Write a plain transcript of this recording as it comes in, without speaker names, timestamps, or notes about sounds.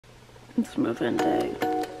It's move-in day.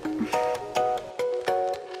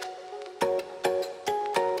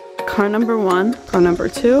 Car number 1, car number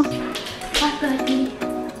 2. Hi, buddy.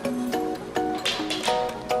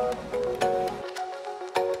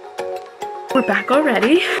 We're back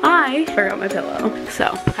already. I forgot my pillow,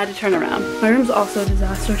 so had to turn around. My room's also a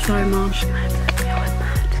disaster. Sorry, Mom. She's gonna have to deal with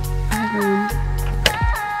that. My room.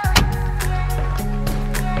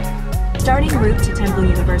 Starting route to Temple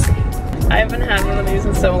University. I haven't had one of these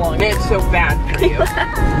in so long. It's so bad for you.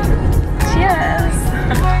 Cheers.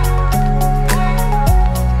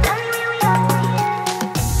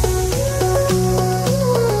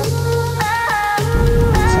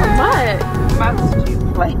 Must you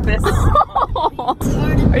play this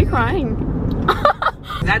song? Are you crying?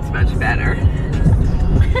 That's much better.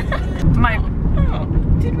 Oh,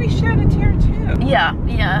 did we shed a tear too?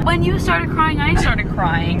 Yeah. When you started crying, I started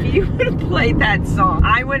crying. If you would have played that song,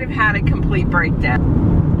 I would have had a complete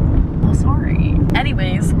breakdown. Oh, sorry.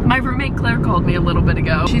 Anyways, my roommate Claire called me a little bit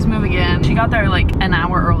ago. She's moving in. She got there like an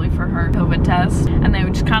hour early for her COVID test, and they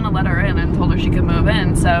just kind of let her in and told her she could move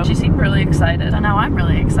in. So she seemed really excited. So now I'm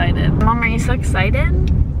really excited. Mom, are you so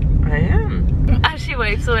excited? I am. As she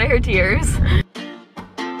wipes away her tears.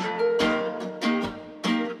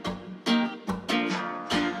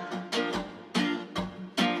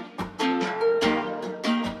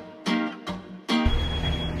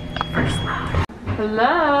 First loud.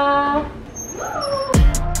 Hello.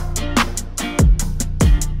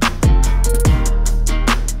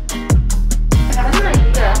 I have an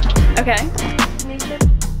idea. Okay.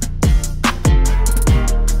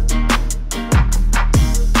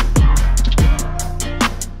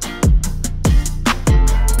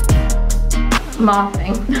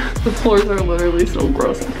 Mopping. The floors are literally so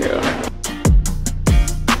gross in here.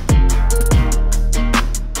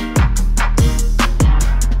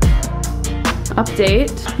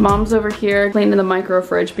 Update. Mom's over here cleaning the micro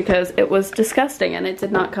fridge because it was disgusting and it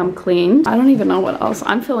did not come clean. I don't even know what else.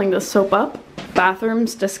 I'm filling this soap up.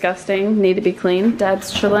 Bathroom's disgusting, need to be clean.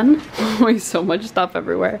 Dad's chillin'. Always so much stuff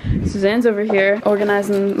everywhere. Suzanne's over here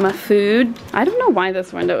organizing my food. I don't know why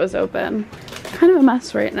this window is open. Kind of a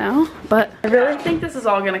mess right now, but I really think this is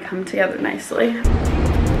all gonna come together nicely.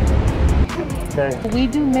 Okay. We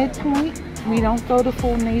do midpoint. We don't go to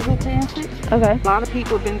full nasal passage. Okay. A lot of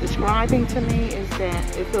people have been describing to me is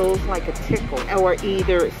that it feels like a tickle or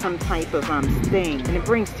either some type of sting, and it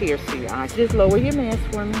brings tears to your eyes. Just lower your mask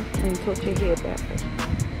for me and tilt your head back.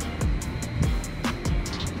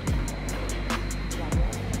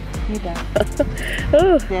 You done.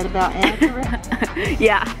 Is that about accurate?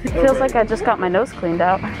 Yeah. It feels like I just got my nose cleaned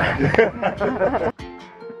out.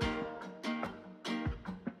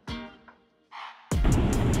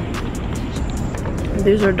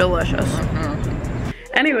 These are delicious.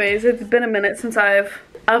 Anyways, it's been a minute since I've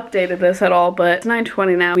updated this at all, but it's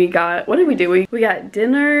 9:20 now. We got, what did we do? We got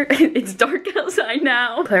dinner. It's dark outside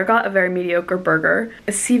now. Claire got a very mediocre burger.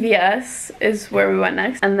 A CVS is where we went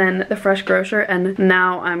next, and then the Fresh Grocer, and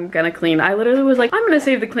now I'm gonna clean. I literally was like, I'm gonna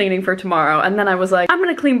save the cleaning for tomorrow, and then I was like, I'm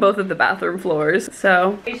gonna clean both of the bathroom floors.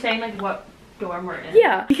 So Are you saying like what dorm we're in?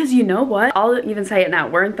 yeah, because you know what? I'll even say it now.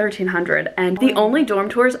 We're in 1300, and the only dorm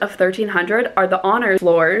tours of 1300 are the honors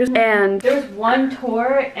floors, and There was one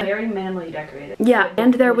tour and very manly decorated. yeah,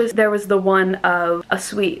 and there was the one of a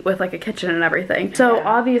suite with like a kitchen and everything. So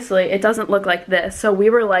obviously it doesn't look like this. So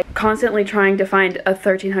we were like constantly trying to find a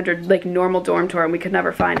 1300 like normal dorm tour, and we could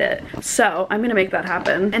never find it. So I'm gonna make that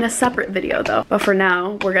happen in a separate video though. But for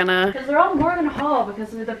now, we're gonna. Because they're all Morgan Hall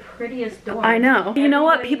because they're the prettiest dorms. I know. You know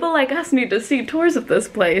what? People like us need to see tours of this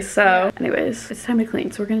place. So anyways, it's time to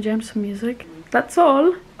clean. So we're gonna jam some music. That's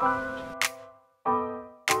all.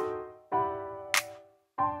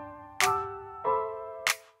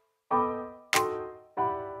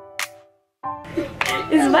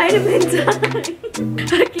 It's vitamin time.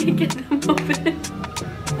 I can't get them open.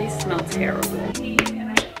 These smell terrible.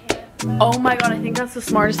 Oh my god, I think that's the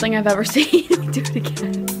smartest thing I've ever seen. Do it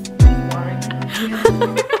again.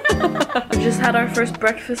 We just had our first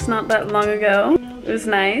breakfast not that long ago. It was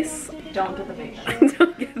nice. Don't get the bacon.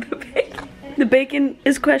 Don't get the bacon. The bacon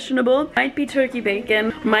is questionable. Might be turkey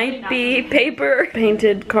bacon. Might be paper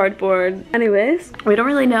painted cardboard. Anyways, we don't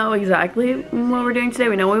really know exactly what we're doing today.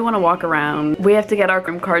 We know we want to walk around. We have to get our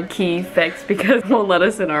room card key fixed because it won't let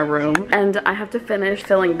us in our room. And I have to finish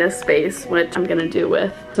filling this space, which I'm gonna do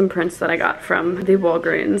with some prints that I got from the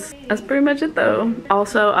Walgreens. That's pretty much it though.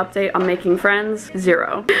 Also, update on making friends,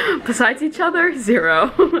 0. Besides each other,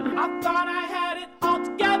 0. I thought I had it all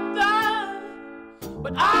together,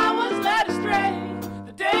 but I was led astray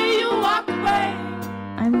the day you walked away.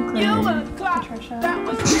 I'm You were the clock that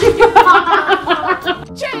was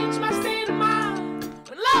changed my state.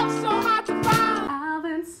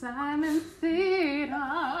 Simon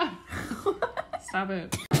Cedar. Stop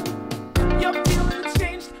it.